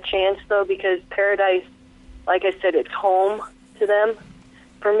take that chance, though, because Paradise, like I said, it's home to them.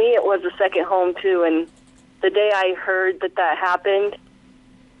 For me, it was a second home, too, and the day I heard that happened,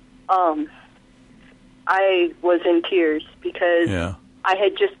 I was in tears because I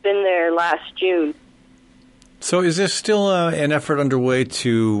had just been there last June. So is there still an effort underway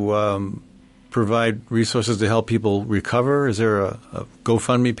to provide resources to help people recover? Is there a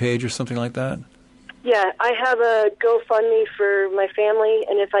GoFundMe page or something like that? Yeah, I have a GoFundMe for my family,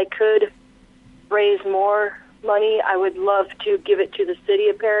 and if I could raise more money, I would love to give it to the city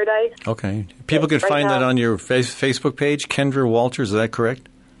of Paradise. Okay. People could find that on your Facebook page, Kendra Walters, is that correct?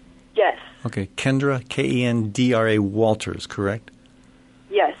 Yes. Okay, Kendra, Kendra Walters, correct?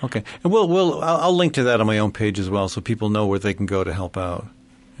 Yes. Okay, and I'll link to that on my own page as well, so people know where they can go to help out.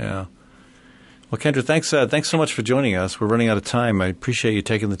 Yeah. Well, Kendra, thanks so much for joining us. We're running out of time. I appreciate you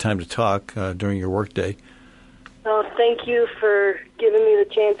taking the time to talk during your workday. Well, thank you for giving me the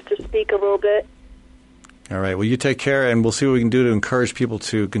chance to speak a little bit. All right. Well, you take care, and we'll see what we can do to encourage people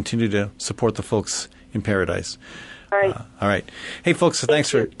to continue to support the folks in Paradise. All right. All right. Hey, folks, thanks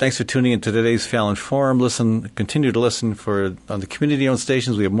for tuning in to today's Fallon Forum. Continue to listen on the community-owned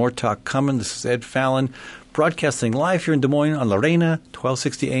stations. We have more talk coming. This is Ed Fallon, broadcasting live here in Des Moines on Lorena,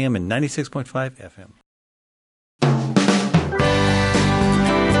 1260 AM and 96.5 FM.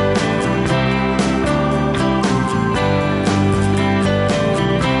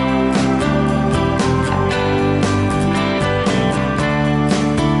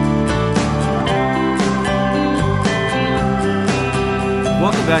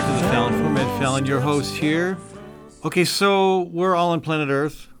 Welcome back to the Fallon Forum. Ed Fallon, your host here. Okay, so we're all on planet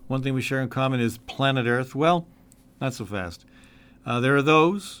Earth. One thing we share in common is planet Earth. Well, not so fast. There are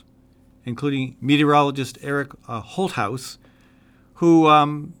those, including meteorologist Eric Holthaus,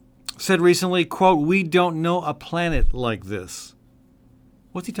 who said recently, quote, "We don't know a planet like this."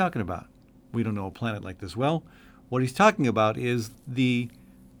 What's he talking about? We don't know a planet like this. Well, what he's talking about is the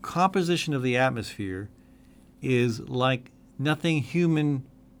composition of the atmosphere is like nothing human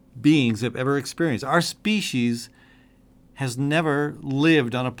beings have ever experienced. Our species has never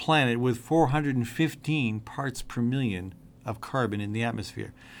lived on a planet with 415 parts per million of carbon in the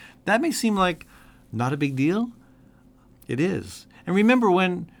atmosphere. That may seem like not a big deal. It is. And remember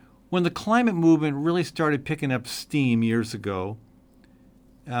when the climate movement really started picking up steam years ago,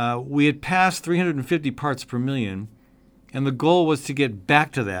 we had passed 350 parts per million, and the goal was to get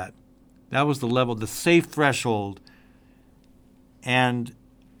back to that. That was the level, the safe threshold. And,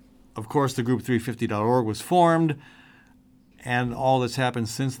 of course, the group 350.org was formed, and all that's happened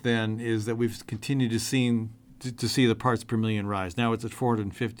since then is that we've continued to see the parts per million rise. Now it's at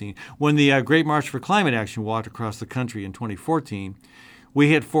 415. When the Great March for Climate Action walked across the country in 2014, we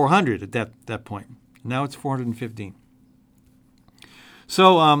hit 400 at that point. Now it's 415.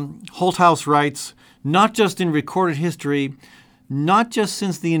 So Holthaus writes, not just in recorded history, not just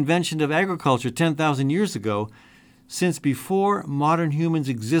since the invention of agriculture 10,000 years ago, since before modern humans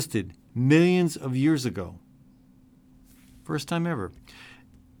existed millions of years ago. First time ever.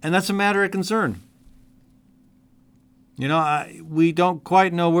 And that's a matter of concern. You know, we don't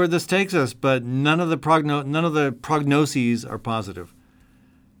quite know where this takes us, but none of the prognoses are positive.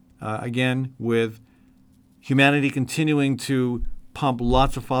 Again, with humanity continuing to pump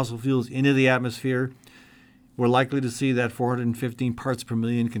lots of fossil fuels into the atmosphere, we're likely to see that 415 parts per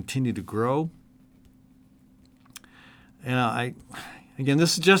million continue to grow. Again,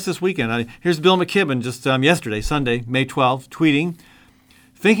 this is just this weekend. Here's Bill McKibben just yesterday, Sunday, May 12th, tweeting,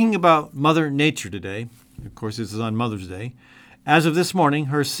 thinking about Mother Nature today. Of course, this is on Mother's Day. As of this morning,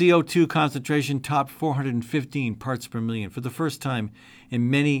 her CO2 concentration topped 415 parts per million for the first time in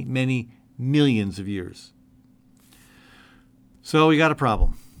many, many millions of years. So we got a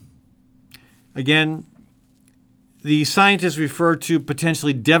problem. Again, the scientists refer to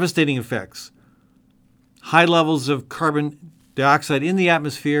potentially devastating effects. High levels of carbon dioxide in the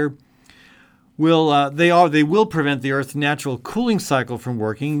atmosphere will prevent the Earth's natural cooling cycle from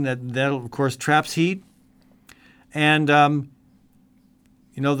working. That of course traps heat, and then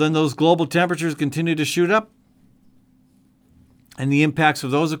those global temperatures continue to shoot up, and the impacts of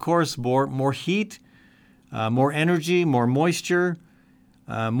those, of course, more heat, more energy, more moisture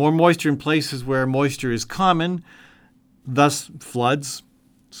in places where moisture is common, thus floods,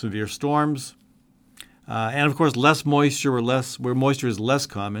 severe storms, and of course less moisture where moisture is less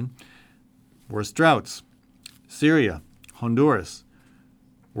common, worse droughts. Syria, Honduras,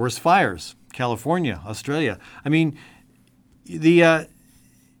 worse fires, California, Australia. I mean, the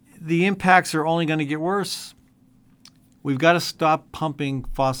impacts are only going to get worse. We've got to stop pumping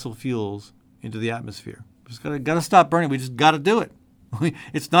fossil fuels into the atmosphere. We've just got to stop burning. We just got to do it.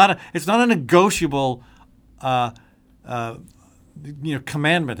 It's not a negotiable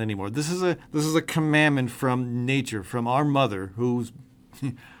commandment anymore. This is a commandment from nature, from our mother, who's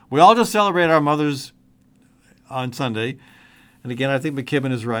we all just celebrate our mothers on Sunday. And again, I think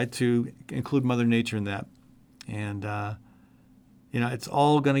McKibben is right to include Mother Nature in that. And it's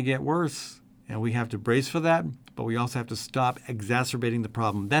all going to get worse, and we have to brace for that. But we also have to stop exacerbating the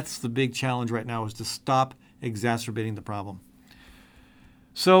problem. That's the big challenge right now, is to stop exacerbating the problem.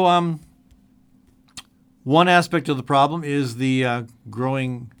 So one aspect of the problem is the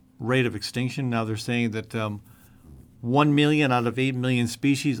growing rate of extinction. Now they're saying that 1 million out of 8 million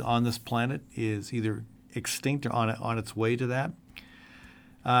species on this planet is either extinct or on its way to that.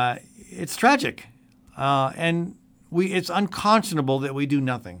 It's tragic, and it's unconscionable that we do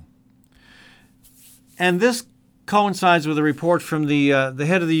nothing. And this coincides with a report from the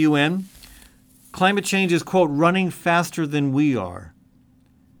head of the UN. Climate change is, quote, running faster than we are.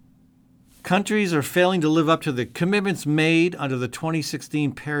 Countries are failing to live up to the commitments made under the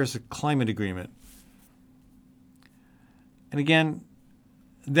 2016 Paris Climate Agreement. And again,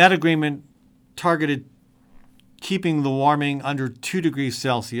 that agreement targeted keeping the warming under 2 degrees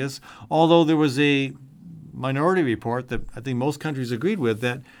Celsius, although there was a minority report that I think most countries agreed with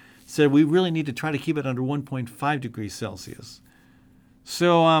that said we really need to try to keep it under 1.5 degrees Celsius.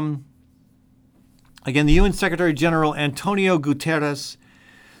 So, again, the UN Secretary General Antonio Guterres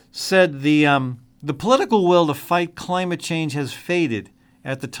said the political will to fight climate change has faded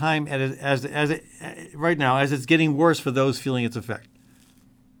at the time right now as it's getting worse for those feeling its effect.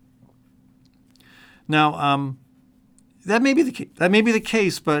 Now, that may be the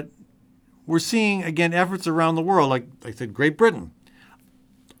case, but we're seeing again efforts around the world, like I said, Great Britain,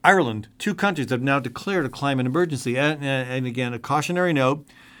 Ireland, 2 countries have now declared a climate emergency. And again, a cautionary note,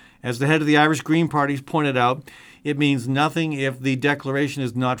 as the head of the Irish Green Party pointed out, it means nothing if the declaration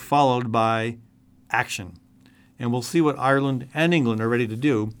is not followed by action. And we'll see what Ireland and England are ready to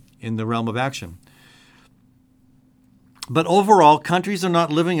do in the realm of action. But overall, countries are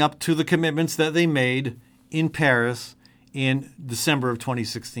not living up to the commitments that they made in Paris in December of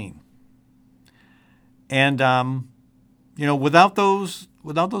 2016. And, without those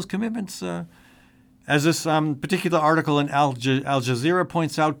commitments, as this particular article in Al Jazeera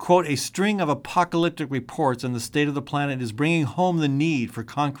points out, quote, a string of apocalyptic reports on the state of the planet is bringing home the need for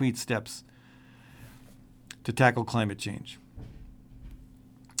concrete steps to tackle climate change.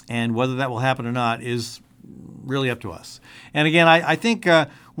 And whether that will happen or not is really up to us. And again, I think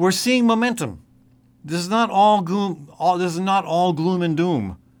we're seeing momentum. This is not all gloom. This is not all gloom and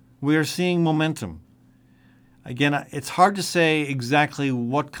doom. We are seeing momentum. Again, it's hard to say exactly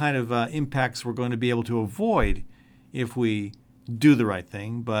what kind of impacts we're going to be able to avoid if we do the right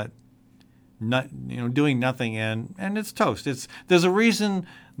thing, but doing nothing and it's toast. There's a reason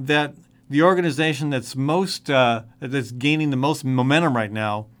that the organization that's gaining the most momentum right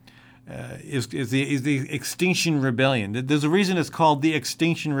now is the Extinction Rebellion. There's a reason it's called the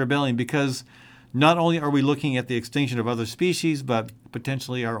Extinction Rebellion, because not only are we looking at the extinction of other species, but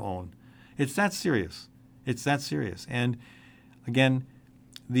potentially our own. It's that serious. It's that serious. And again,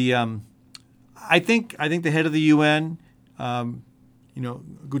 I think the head of the UN,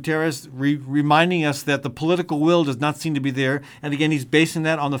 Guterres, reminding us that the political will does not seem to be there. And again, he's basing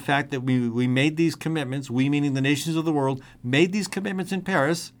that on the fact that we made these commitments, we meaning the nations of the world, made these commitments in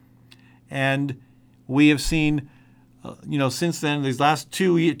Paris. And we have seen, since then, these last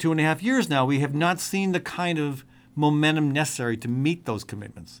 2.5 years now, we have not seen the kind of momentum necessary to meet those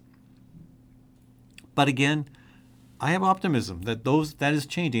commitments. But again, I have optimism that that is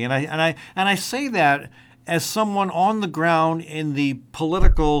changing, and I say that as someone on the ground in the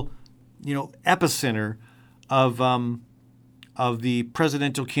political, epicenter of the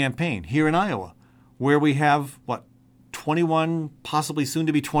presidential campaign here in Iowa, where we have 21, possibly soon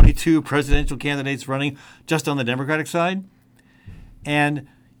to be 22 presidential candidates running just on the Democratic side, and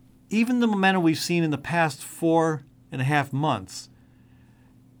even the momentum we've seen in the past 4.5 months.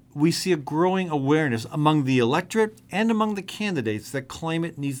 We see a growing awareness among the electorate and among the candidates that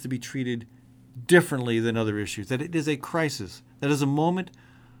climate needs to be treated differently than other issues, that it is a crisis, that is a moment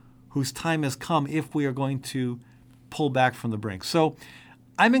whose time has come if we are going to pull back from the brink. So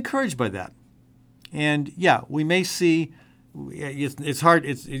I'm encouraged by that. And yeah, we may see, it's hard,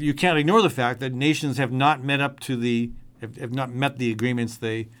 you can't ignore the fact that nations have not met up to have not met the agreements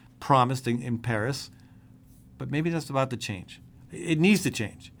they promised in Paris. But maybe that's about to change. It needs to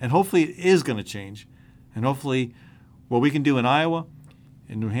change. And hopefully it is going to change. And hopefully what we can do in Iowa,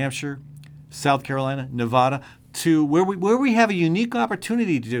 in New Hampshire, South Carolina, Nevada, to where we have a unique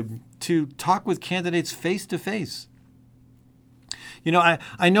opportunity to talk with candidates face to face. You know,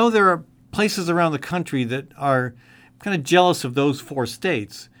 I know there are places around the country that are kind of jealous of those 4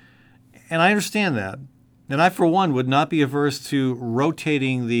 states, and I understand that. And I, for one, would not be averse to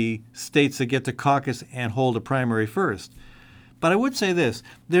rotating the states that get to caucus and hold a primary first. But I would say this: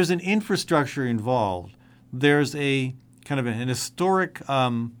 there's an infrastructure involved. There's a kind of an historic,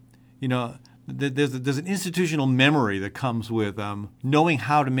 there's an institutional memory that comes with knowing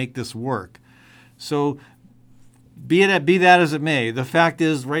how to make this work. So be that as it may, the fact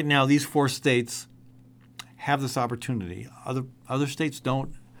is right now these 4 states have this opportunity. Other states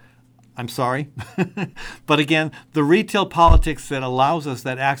don't. I'm sorry. But again, the retail politics that allows us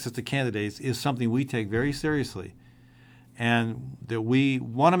that access to candidates is something we take very seriously. And that we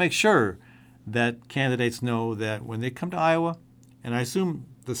want to make sure that candidates know that when they come to Iowa, and I assume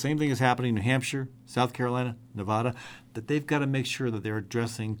the same thing is happening in New Hampshire, South Carolina, Nevada, that they've got to make sure that they're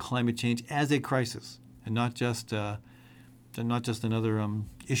addressing climate change as a crisis and not just another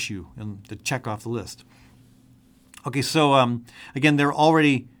issue and to check off the list. Okay, so again, they're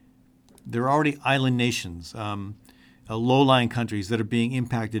already island nations, low-lying countries that are being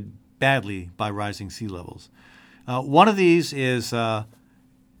impacted badly by rising sea levels. One of these is in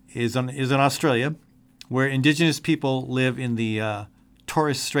Australia, where indigenous people live in the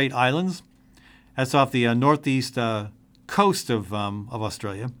Torres Strait Islands. That's off the northeast coast of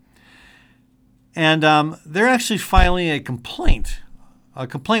Australia. And they're actually filing a complaint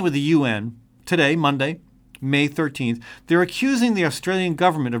with the UN today, Monday, May 13th. They're accusing the Australian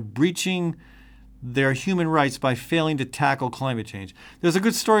government of breaching their human rights by failing to tackle climate change. There's a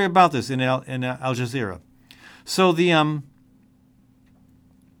good story about this in Al Jazeera. So the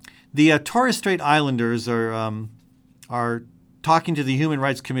Torres Strait Islanders are talking to the Human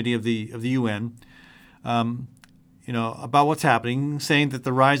Rights Committee of the UN, about what's happening, saying that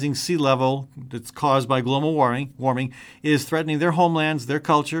the rising sea level that's caused by global warming is threatening their homelands, their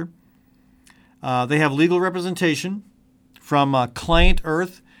culture. They have legal representation from Client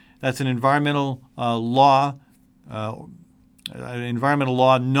Earth. That's an environmental law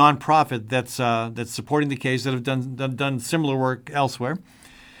nonprofit that's supporting the case, that have done similar work elsewhere.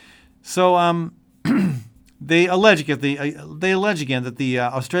 So they allege again that the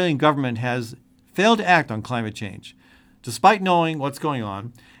Australian government has failed to act on climate change, despite knowing what's going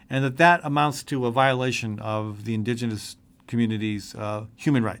on, and that amounts to a violation of the indigenous community's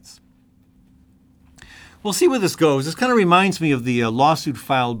human rights. We'll see where this goes. This kind of reminds me of the lawsuit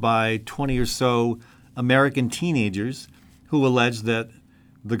filed by 20 or so American teenagers who allege that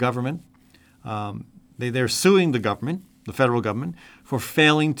the government, they're suing the government, the federal government, for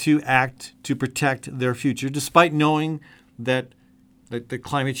failing to act to protect their future, despite knowing that the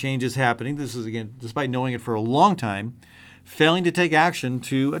climate change is happening. This is, again, despite knowing it for a long time, failing to take action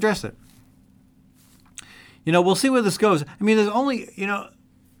to address it. We'll see where this goes. I mean, there's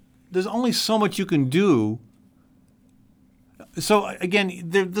only so much you can do. So again,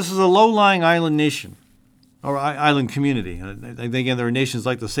 this is a low-lying island nation or island community. Again, there are nations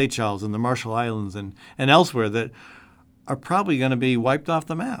like the Seychelles and the Marshall Islands and elsewhere that are probably going to be wiped off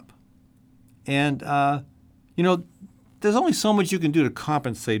the map. And, there's only so much you can do to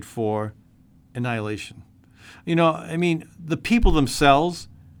compensate for annihilation. The people themselves,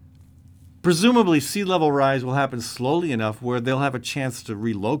 presumably sea level rise will happen slowly enough where they'll have a chance to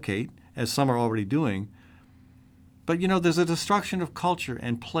relocate, as some are already doing. But, there's a destruction of culture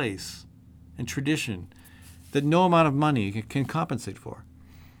and place and tradition that no amount of money can compensate for.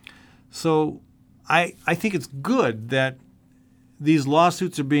 So I think it's good that these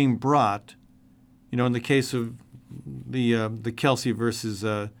lawsuits are being brought, in the case of the Kelsey versus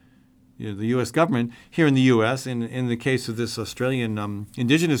the U.S. government here in the U.S., in the case of this Australian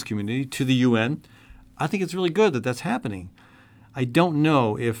indigenous community, to the UN. I think it's really good that that's happening. I don't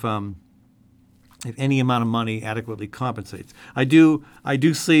know if any amount of money adequately compensates. I do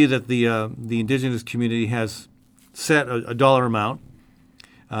see that the indigenous community has set a dollar amount,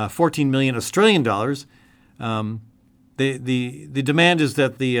 14 million Australian dollars. The demand is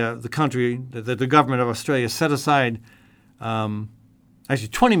that the country, that the government of Australia set aside actually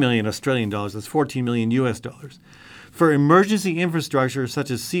 20 million Australian dollars. That's 14 million US dollars. for emergency infrastructure such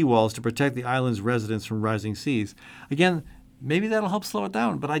as seawalls to protect the island's residents from rising seas. Again, maybe that'll help slow it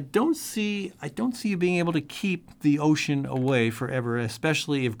down, but I don't see you being able to keep the ocean away forever,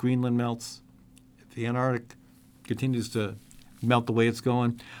 especially if Greenland melts, if the Antarctic continues to melt the way it's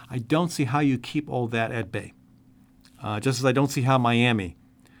going. I don't see how you keep all that at bay. Just as I don't see how Miami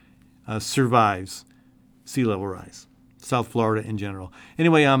survives sea level rise, South Florida in general.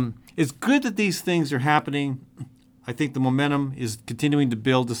 Anyway, it's good that these things are happening. I think the momentum is continuing to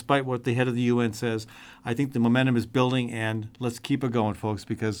build despite what the head of the UN says. I think the momentum is building, and let's keep it going, folks,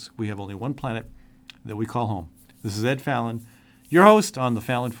 because we have only one planet that we call home. This is Ed Fallon, your host on the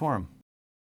Fallon Forum.